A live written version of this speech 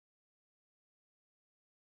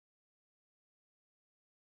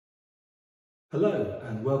Hello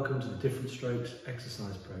and welcome to the Different Strokes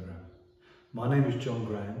exercise programme. My name is John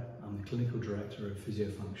Graham. I'm the Clinical Director of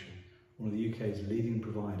Physiofunction, one of the UK's leading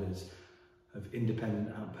providers of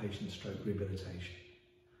independent outpatient stroke rehabilitation.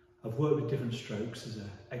 I've worked with Different Strokes as an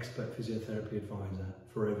expert physiotherapy advisor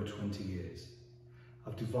for over 20 years.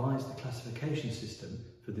 I've devised the classification system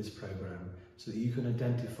for this programme so that you can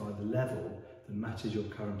identify the level that matches your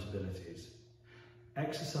current abilities.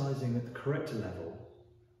 Exercising at the correct level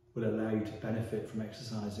will allow you to benefit from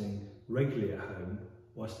exercising regularly at home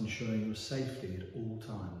whilst ensuring your safety at all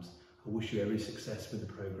times. I wish you every success with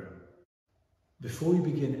the programme. Before you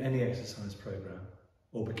begin any exercise programme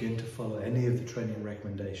or begin to follow any of the training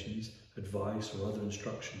recommendations, advice or other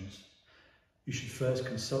instructions, you should first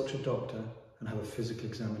consult your doctor and have a physical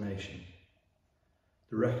examination.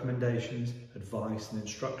 The recommendations, advice and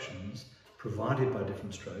instructions provided by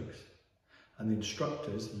Different Strokes and the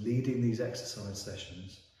instructors leading these exercise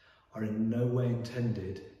sessions are in no way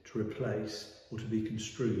intended to replace or to be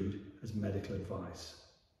construed as medical advice.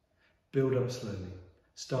 Build up slowly.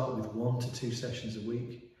 Start with 1 to 2 sessions a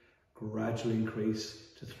week, gradually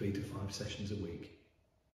increase to 3 to 5 sessions a week.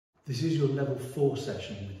 This is your level 4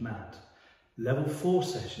 session with Matt. Level 4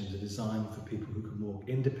 sessions are designed for people who can walk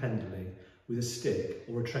independently with a stick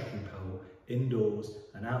or a trekking pole indoors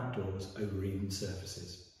and outdoors over even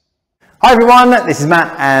surfaces. Hi everyone, this is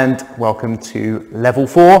Matt and welcome to Level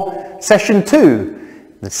 4, Session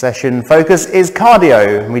 2. The session focus is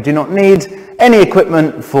cardio and we do not need any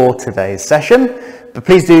equipment for today's session, but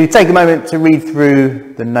please do take a moment to read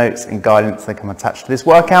through the notes and guidance that come attached to this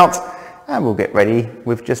workout and we'll get ready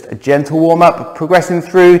with just a gentle warm-up, progressing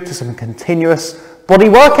through to some continuous body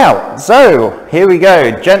workout. So here we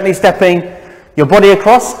go, gently stepping your body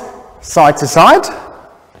across side to side.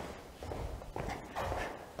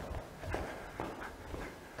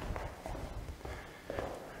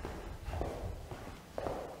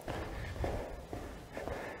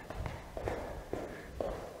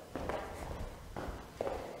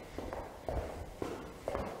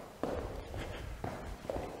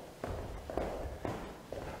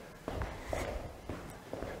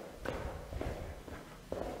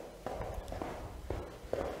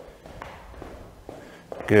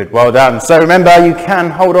 Good, well done. So remember, you can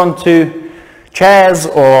hold on to chairs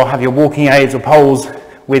or have your walking aids or poles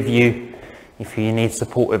with you if you need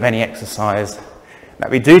support with any exercise that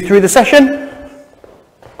we do through the session.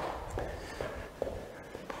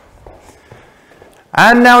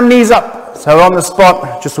 And now knees up. So on the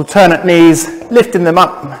spot, just alternate knees, lifting them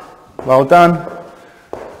up. Well done.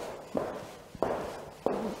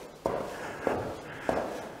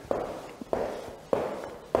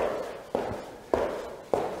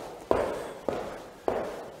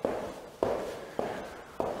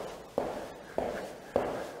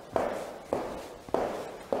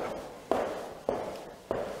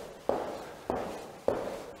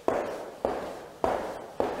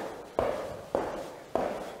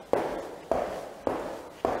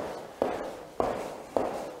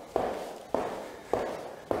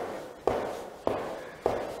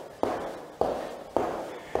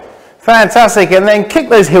 Fantastic, and then kick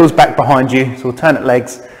those heels back behind you, so alternate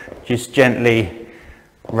legs, just gently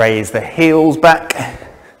raise the heels back.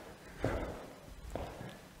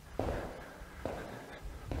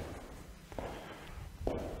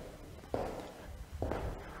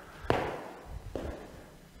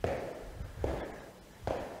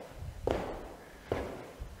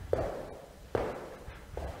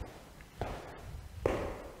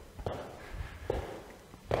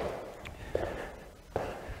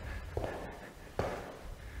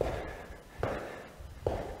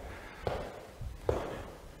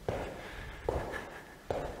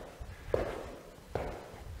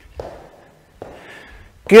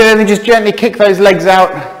 Good, and then just gently kick those legs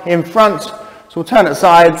out in front, so alternate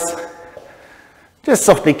sides. Just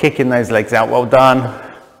softly kicking those legs out, well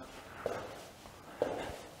done.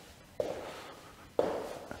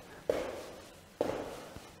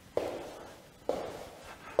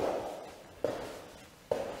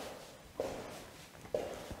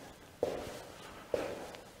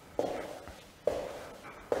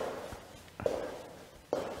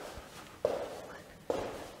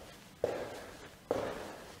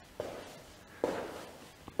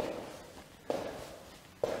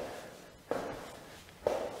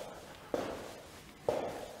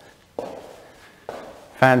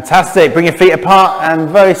 Fantastic, bring your feet apart and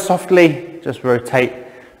very softly just rotate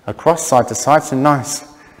across side to side, so nice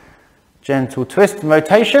gentle twist and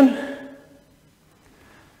rotation.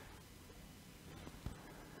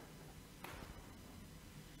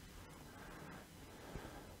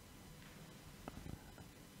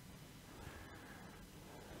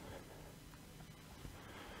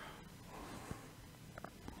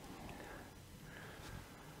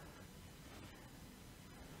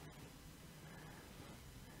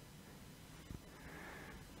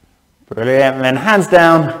 Brilliant. And then hands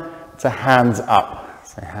down to hands up.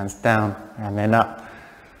 So hands down and then up.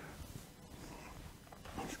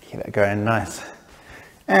 Let's keep that going nice.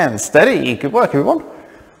 And steady. Good work, everyone.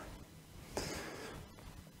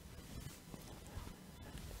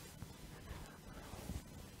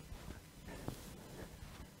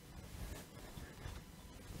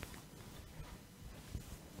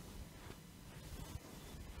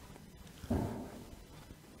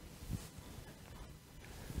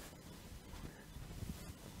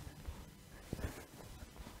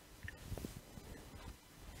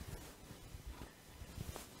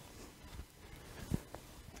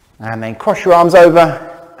 And then cross your arms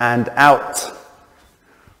over and out.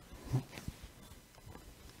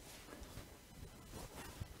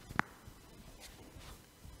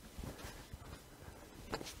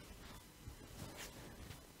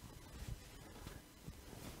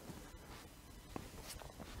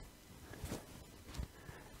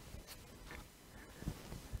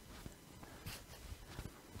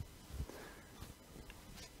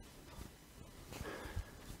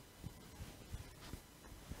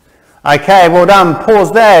 Okay, well done.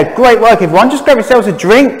 Pause there. Great work, everyone. Just grab yourselves a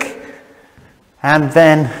drink and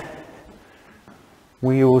then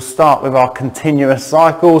we will start with our continuous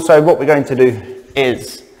cycle. So what we're going to do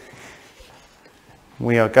is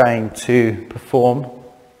we are going to perform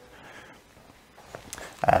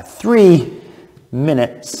 3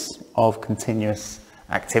 minutes of continuous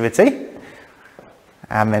activity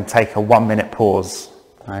and then take a 1 minute pause.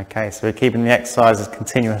 Okay, so we're keeping the exercise as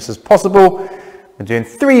continuous as possible. We're doing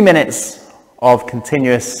 3 minutes of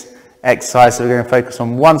continuous exercise, so we're going to focus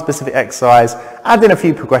on one specific exercise, add in a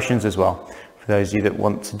few progressions as well, for those of you that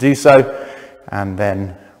want to do so, and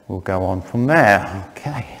then we'll go on from there.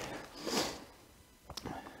 Okay.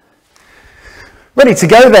 Ready to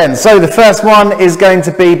go then. So the first one is going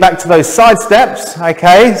to be back to those side steps.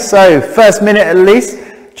 Okay, so first minute at least,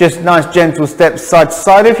 just nice gentle steps side to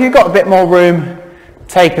side. If you've got a bit more room,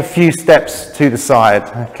 take a few steps to the side.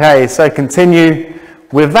 Okay, so continue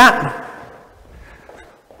with that.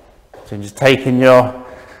 So just taking your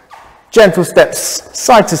gentle steps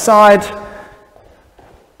side to side.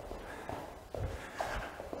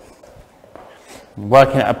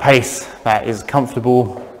 Working at a pace that is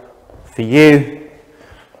comfortable for you.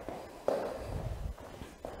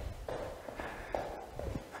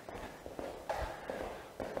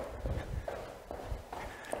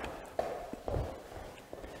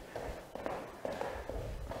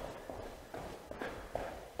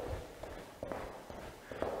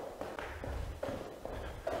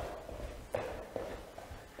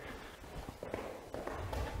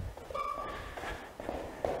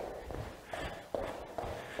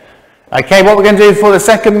 Okay, what we're going to do for the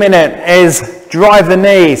second minute is drive the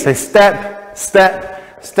knee. So step,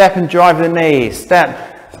 step, step and drive the knee.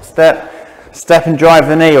 Step, step, step and drive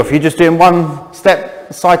the knee. Or if you're just doing one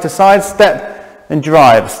step side to side, step and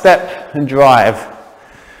drive, step and drive.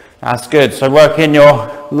 That's good. So work in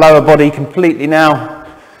your lower body completely now.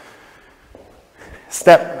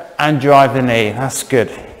 Step and drive the knee. That's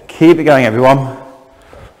good. Keep it going, everyone.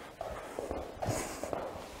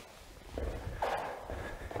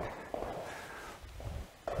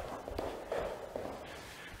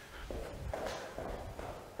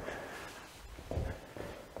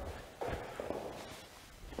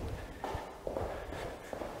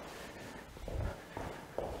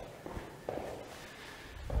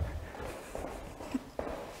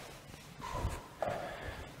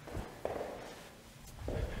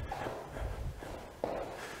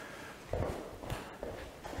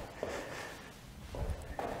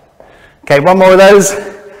 Okay, one more of those.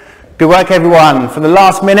 Good work, everyone. For the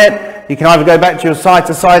last minute, you can either go back to your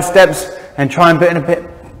side-to-side steps and try and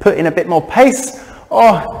put in a bit more pace,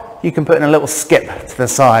 or you can put in a little skip to the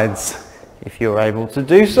sides if you're able to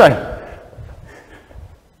do so.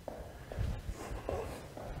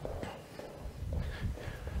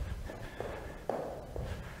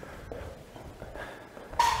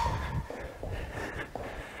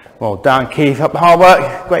 Well done, keep up the hard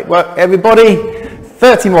work. Great work, everybody.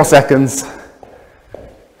 30 more seconds.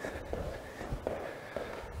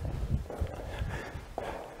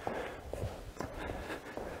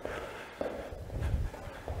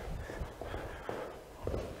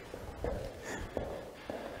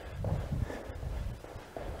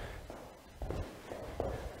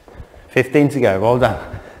 Fifteen to go, well done.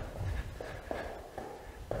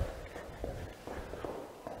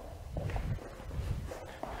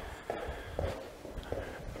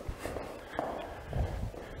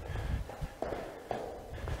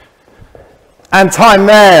 And time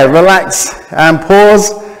there, relax and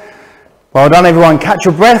pause. Well done, everyone. Catch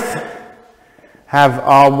your breath have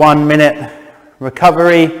our 1 minute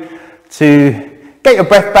recovery to get your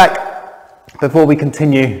breath back before we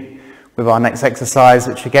continue with our next exercise,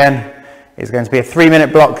 which again is going to be a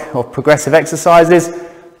 3-minute block of progressive exercises.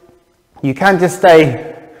 You can just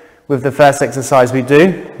stay with the first exercise we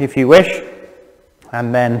do if you wish,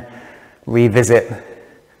 and then revisit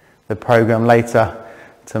the program later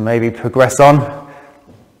to maybe progress on.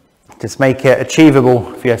 Just make it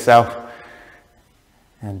achievable for yourself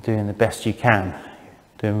and doing the best you can.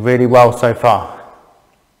 Doing really well so far.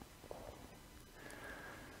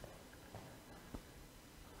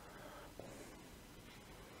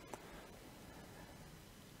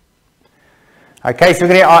 Okay, so we're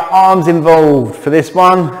going to get our arms involved for this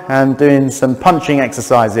one and doing some punching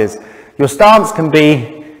exercises. Your stance can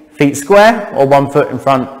be feet square or 1 foot in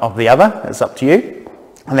front of the other, that's up to you.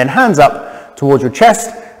 And then hands up towards your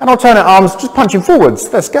chest and alternate arms just punching forwards.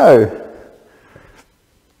 Let's go.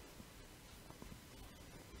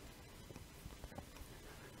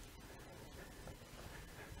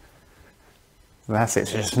 That's it,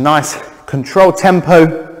 just nice controlled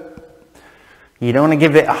tempo. You don't want to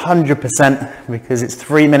give it 100% because it's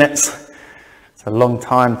 3 minutes. It's a long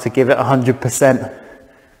time to give it 100%.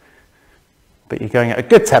 But you're going at a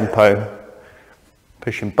good tempo,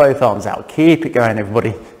 pushing both arms out. Keep it going,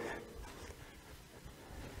 everybody.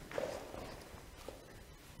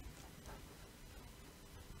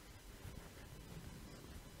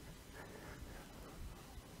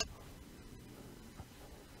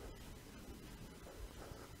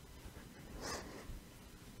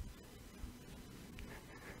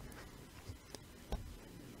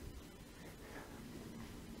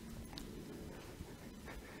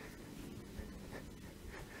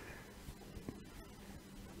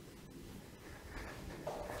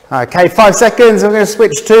 Okay, 5 seconds, we're going to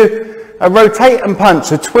switch to a rotate and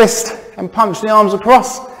punch, a twist and punch the arms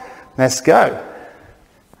across. Let's go.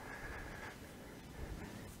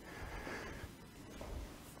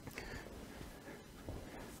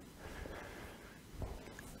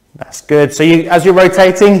 That's good. So as you're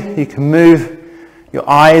rotating, you can move your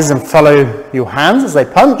eyes and follow your hands as they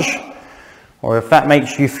punch. Or if that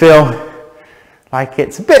makes you feel like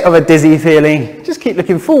it's a bit of a dizzy feeling, just keep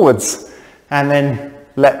looking forwards and then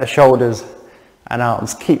let the shoulders and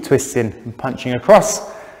arms keep twisting and punching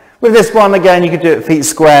across. With this one, again, you can do it feet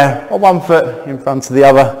square or 1 foot in front of the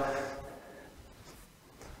other.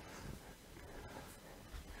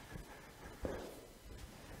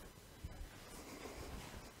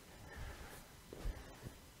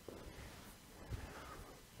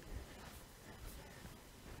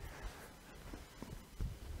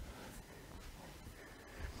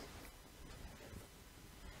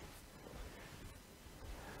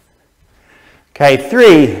 Okay,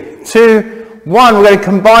 3, 2, 1. We're going to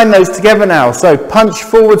combine those together now. So punch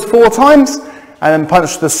forwards 4 times and then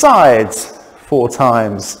punch to the sides 4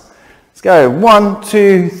 times. Let's go. 1,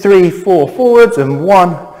 2, 3, 4 forwards and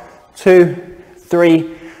 1, 2,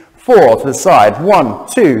 3, 4 to the side. 1,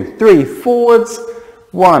 2, 3 forwards.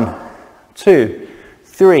 1, 2,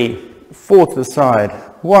 3, 4 to the side.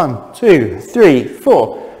 1, 2, 3,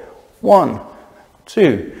 4. 1,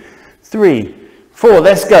 2, 3, 4.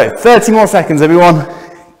 Let's go. 30 more seconds, everyone.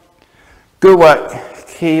 Good work.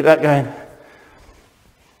 Keep that going.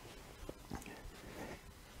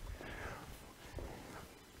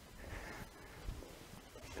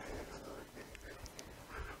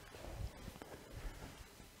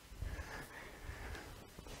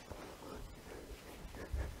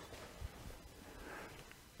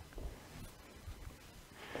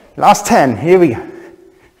 Last 10. Here we go.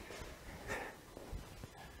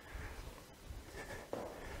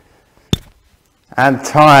 And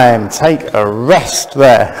time. Take a rest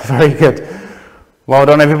there. Very good. Well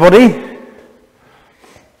done, everybody.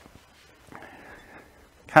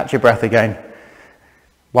 Catch your breath again.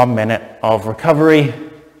 1 minute of recovery.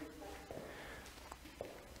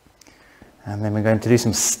 And then we're going to do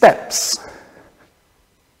some steps.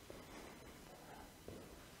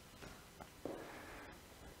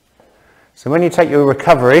 So when you take your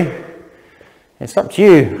recovery, it's up to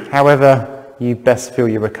you, however you best feel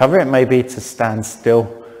your recovery. It may be to stand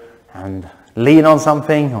still and lean on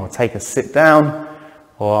something, or take a sit down,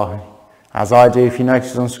 or as I do, if you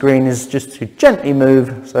notice on screen, is just to gently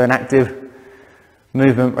move. So an active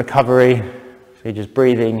movement recovery. So you're just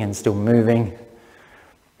breathing and still moving.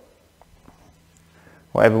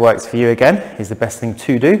 Whatever works for you, again, is the best thing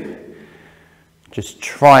to do. Just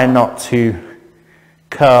try not to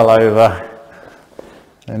curl over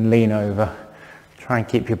and lean over. Try and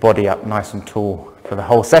keep your body up nice and tall for the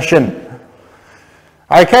whole session.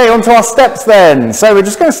 Okay, on to our steps then. So we're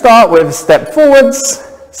just going to start with step forwards,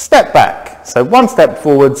 step back, So one step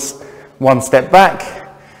forwards, one step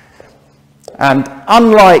back. And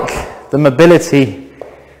unlike the mobility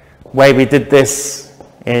way we did this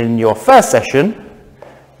in your first session,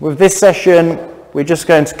 with this session, we're just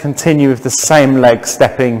going to continue with the same leg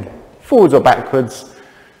stepping forwards or backwards.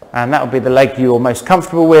 And that will be the leg you're most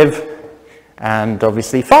comfortable with and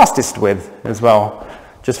obviously fastest with as well,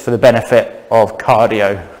 just for the benefit of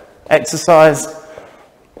cardio exercise.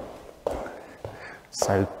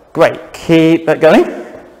 So great, keep that going.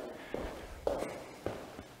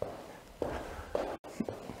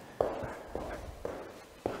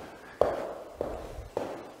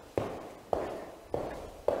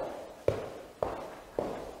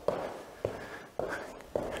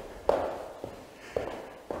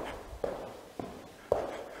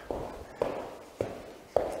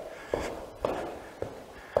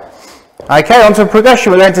 Okay, onto a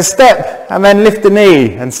progression. We're going to step and then lift the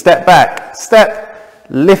knee and step back. Step,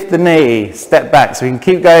 lift the knee, step back. So we can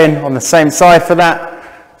keep going on the same side for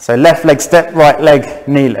that. So left leg step, right leg,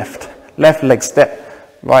 knee lift. Left leg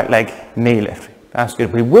step, right leg, knee lift. That's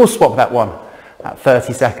good. We will swap that one at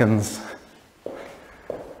 30 seconds.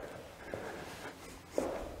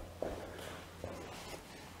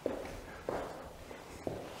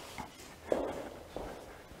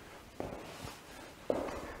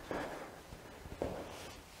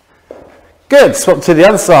 Good, swap to the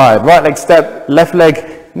other side, right leg step, left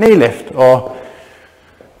leg, knee lift, or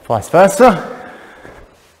vice versa.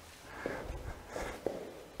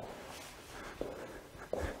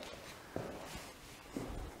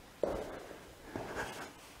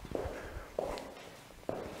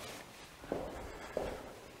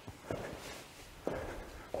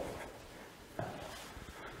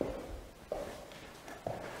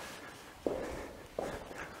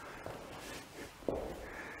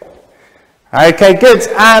 Okay, good.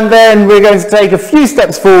 And then we're going to take a few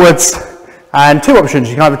steps forwards and two options.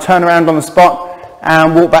 You can either turn around on the spot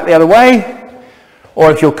and walk back the other way,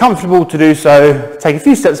 or if you're comfortable to do so, take a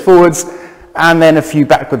few steps forwards and then a few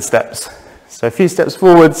backward steps. So a few steps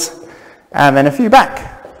forwards and then a few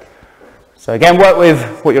back. So again, work with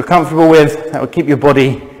what you're comfortable with. That will keep your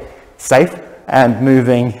body safe and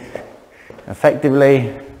moving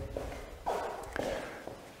effectively.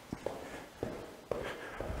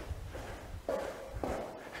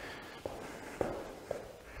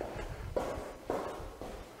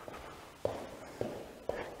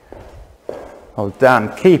 Hold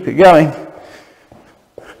down, keep it going.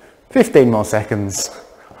 15 more seconds.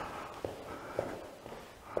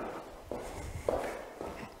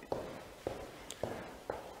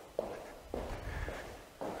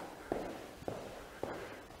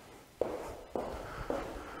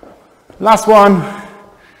 Last one.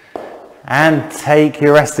 And take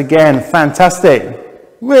your rest again. Fantastic.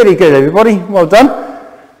 Really good, everybody. Well done.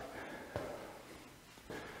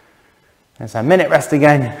 There's a minute rest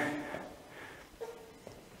again.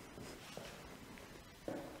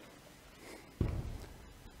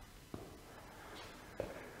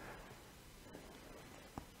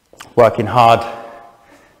 Working hard,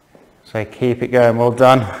 so keep it going. Well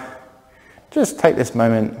done. Just take this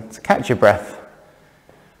moment to catch your breath.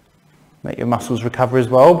 Make your muscles recover as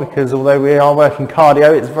well, because although we are working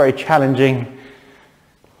cardio, it's very challenging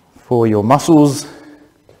for your muscles.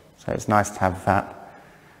 So it's nice to have that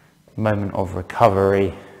moment of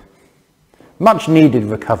recovery, much needed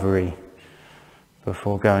recovery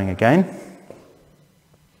before going again.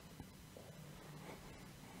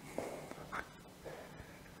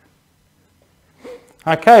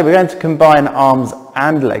 Okay, we're going to combine arms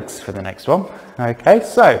and legs for the next one. Okay,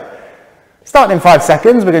 so starting in 5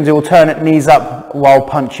 seconds, we're going to do alternate knees up while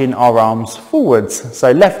punching our arms forwards. So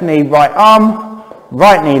left knee, right arm,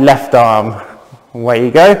 right knee, left arm. Away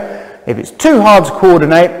you go. If it's too hard to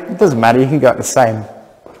coordinate, it doesn't matter, you can go at the same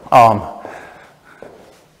arm.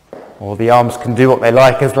 Or the arms can do what they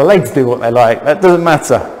like as the legs do what they like. That doesn't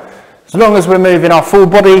matter. As long as we're moving our full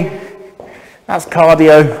body, that's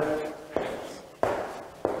cardio.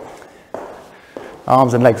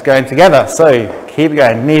 Arms and legs going together, so keep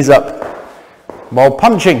going, knees up while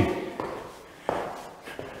punching.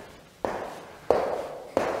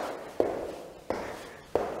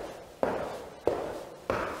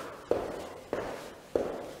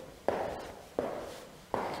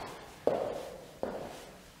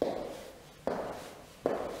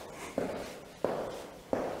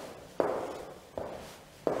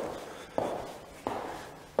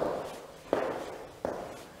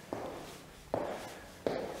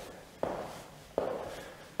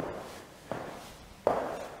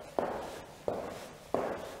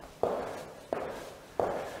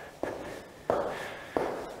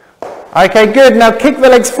 Okay, good. Now kick the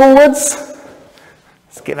legs forwards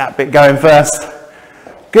Let's get that bit going first.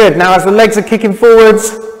 Good, now as the legs are kicking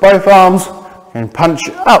forwards, both arms and punch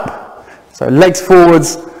up. So legs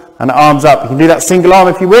forwards and arms up. You can do that single arm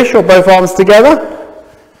if you wish, or both arms together.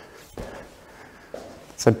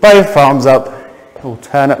 So both arms up,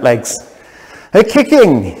 alternate legs. They're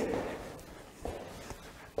kicking.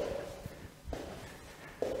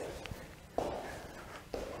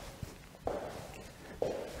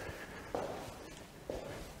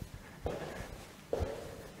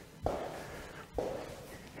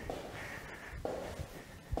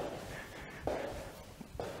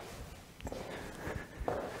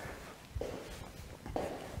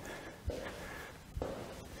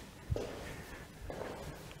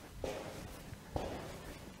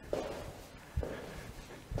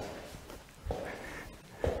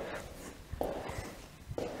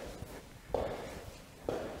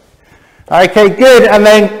 Okay, good, and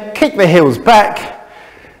then kick the heels back,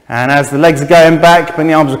 and as the legs are going back, bring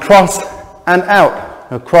the arms across and out,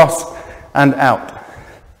 across and out.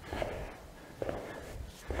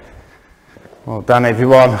 Well done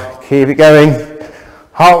everyone, keep it going.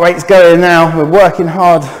 Heart rate's going now, we're working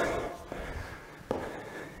hard.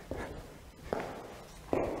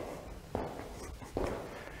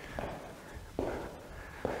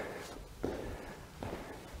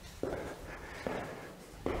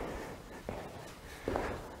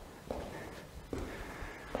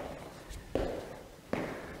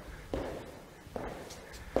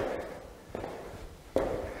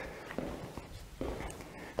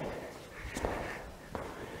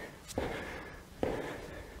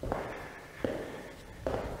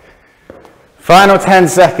 Final 10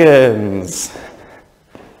 seconds.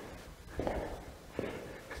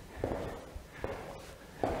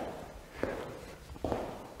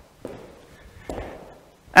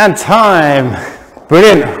 And time.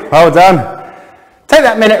 Brilliant, well done. Take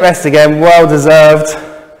that minute rest again, well deserved.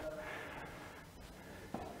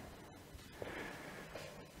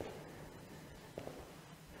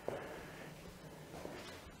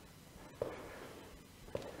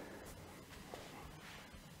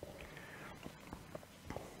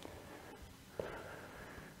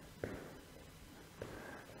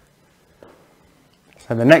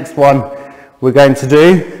 So the next one we're going to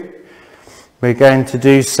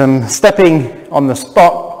do some stepping on the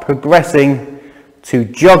spot, progressing to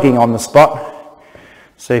jogging on the spot.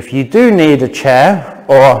 So if you do need a chair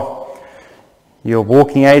or your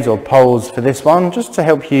walking aids or poles for this one, just to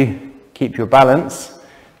help you keep your balance,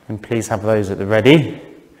 then please have those at the ready.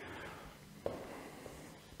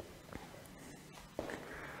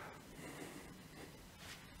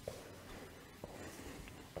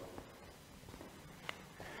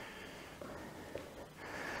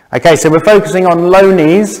 Okay, so we're focusing on low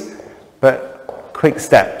knees, but quick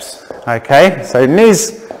steps. Okay, so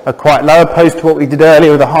knees are quite low opposed to what we did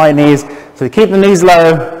earlier with the high knees. So keep the knees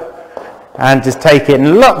low and just take it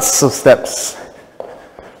in lots of steps.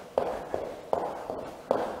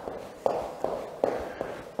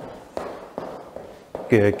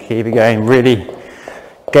 Good, keep it going. Really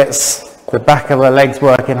gets the back of the legs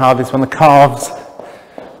working hard. This one, the calves.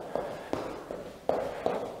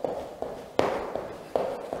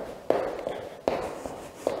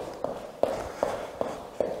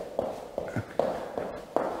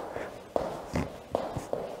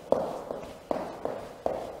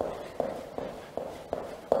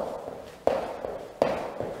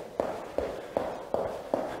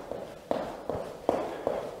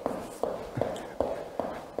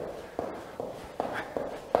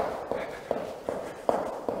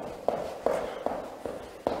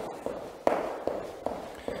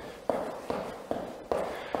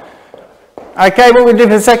 Okay, what we do for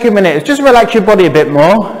the second minute is just relax your body a bit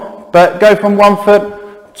more, but go from one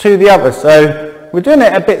foot to the other. So we're doing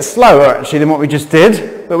it a bit slower actually than what we just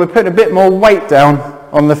did, but we're putting a bit more weight down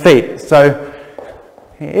on the feet. So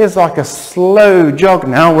it is like a slow jog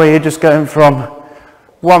now where you're just going from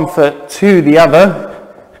one foot to the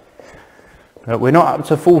other, but we're not up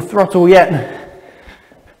to full throttle yet.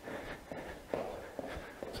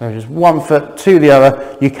 So just one foot to the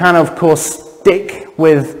other. You can of course stick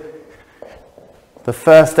with the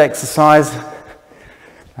first exercise.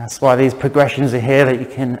 That's why these progressions are here, that you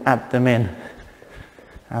can add them in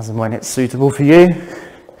as and when it's suitable for you.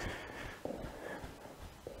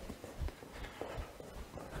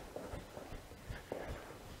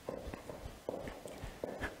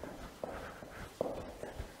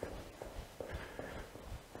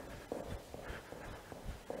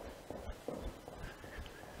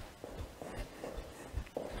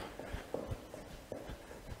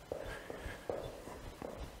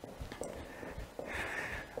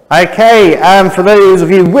 Okay, and for those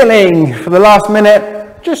of you willing, for the last minute,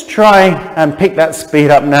 just try and pick that speed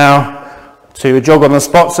up now to a jog on the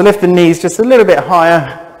spot. So lift the knees just a little bit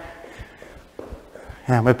higher.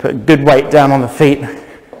 And we'll put good weight down on the feet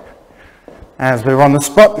as we're on the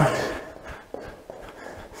spot.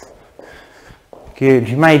 Good.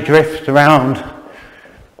 You may drift around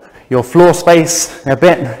your floor space a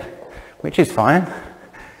bit, which is fine.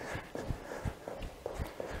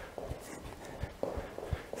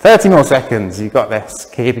 30 more seconds, you've got this.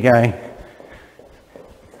 Keep it going.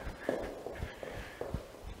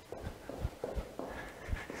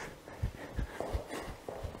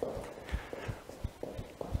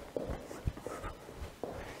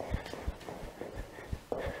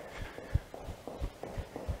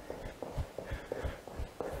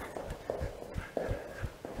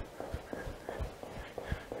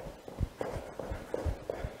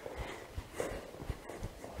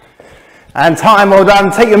 And time, well done.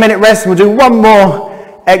 Take your minute rest and we'll do one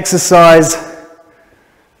more exercise.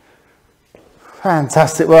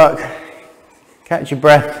 Fantastic work. Catch your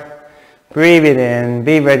breath, breathe it in,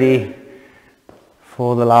 be ready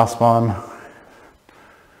for the last one.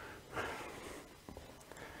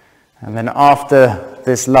 And then after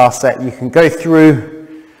this last set, you can go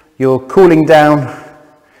through your cooling down,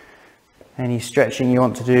 any stretching you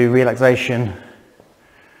want to do, relaxation,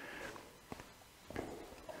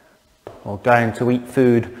 or going to eat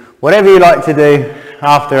food, whatever you like to do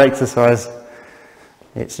after exercise,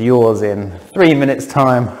 it's yours in 3 minutes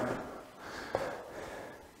time.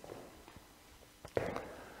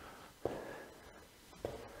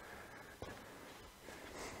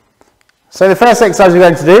 So the first exercise we're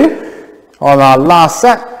going to do on our last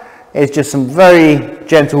set is just some very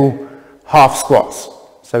gentle half squats.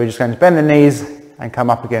 So we're just going to bend the knees and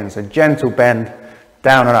come up again. So gentle bend,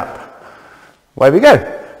 down and up. Away we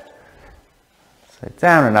go. So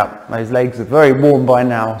down and up, those legs are very warm by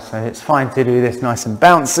now, so it's fine to do this nice and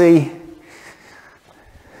bouncy.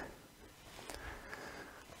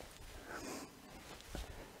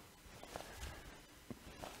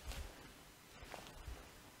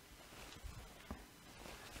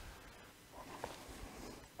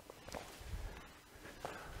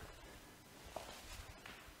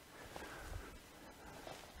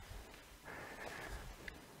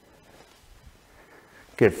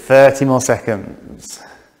 Good, 30 more seconds.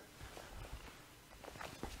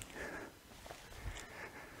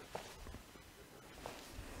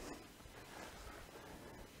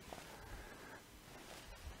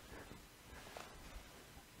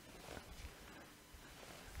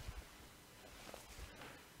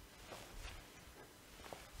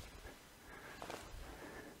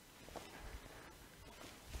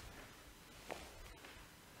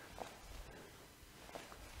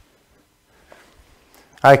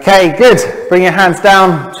 Okay, good. Bring your hands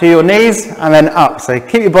down to your knees and then up. So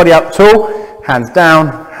keep your body up tall, hands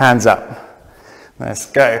down, hands up. Let's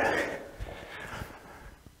go.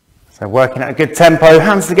 So working at a good tempo,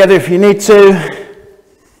 hands together if you need to.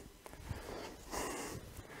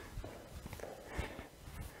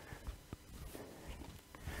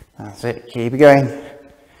 That's it, keep it going.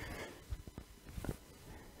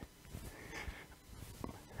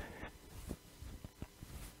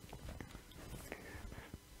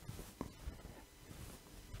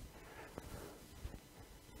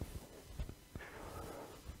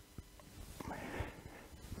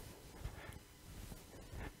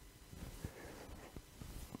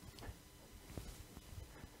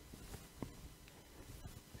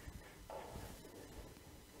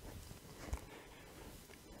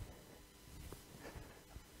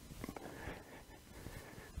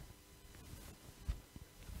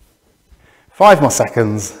 Five more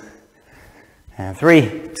seconds. And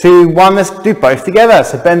 3, 2, 1. Let's do both together.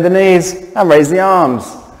 So bend the knees and raise the arms.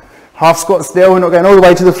 Half squat still. We're not going all the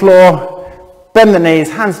way to the floor. Bend the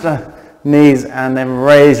knees, hands to knees, and then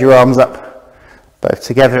raise your arms up. Both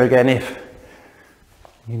together again if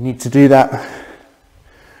you need to do that.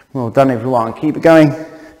 Well done, everyone. Keep it going.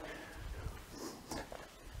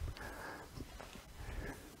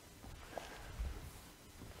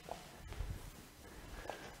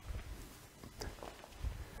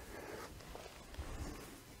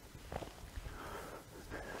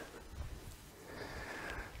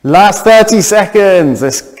 Last 30 seconds.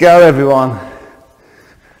 Let's go, everyone.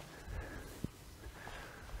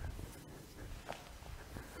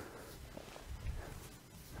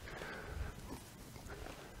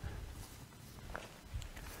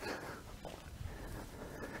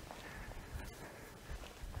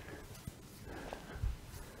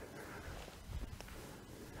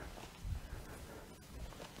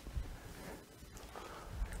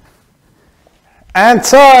 And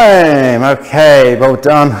time. Okay, well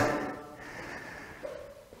done.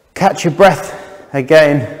 catch your breath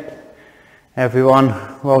again, everyone.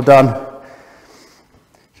 Well done.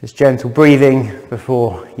 Just gentle breathing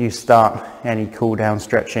before you start any cool down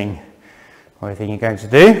stretching or anything you're going to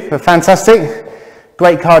do. But fantastic.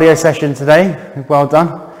 Great cardio session today. Well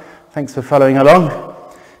done. Thanks for following along.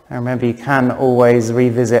 And remember, you can always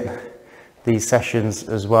revisit these sessions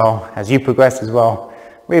as well as you progress as well.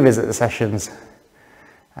 Revisit the sessions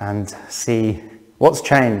and see what's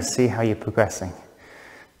changed, see how you're progressing.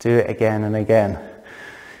 Do it again and again.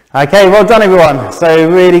 Okay, well done everyone. So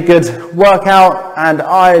really good workout, and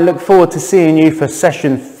I look forward to seeing you for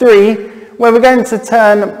session 3, where we're going to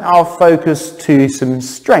turn our focus to some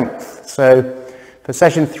strength. So for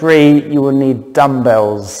session 3, you will need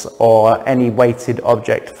dumbbells or any weighted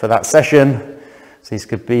object for that session. So these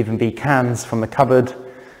could even be cans from the cupboard,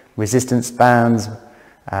 resistance bands,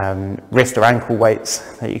 wrist or ankle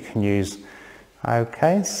weights that you can use.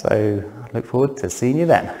 Okay, so I look forward to seeing you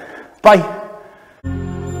then. Bye.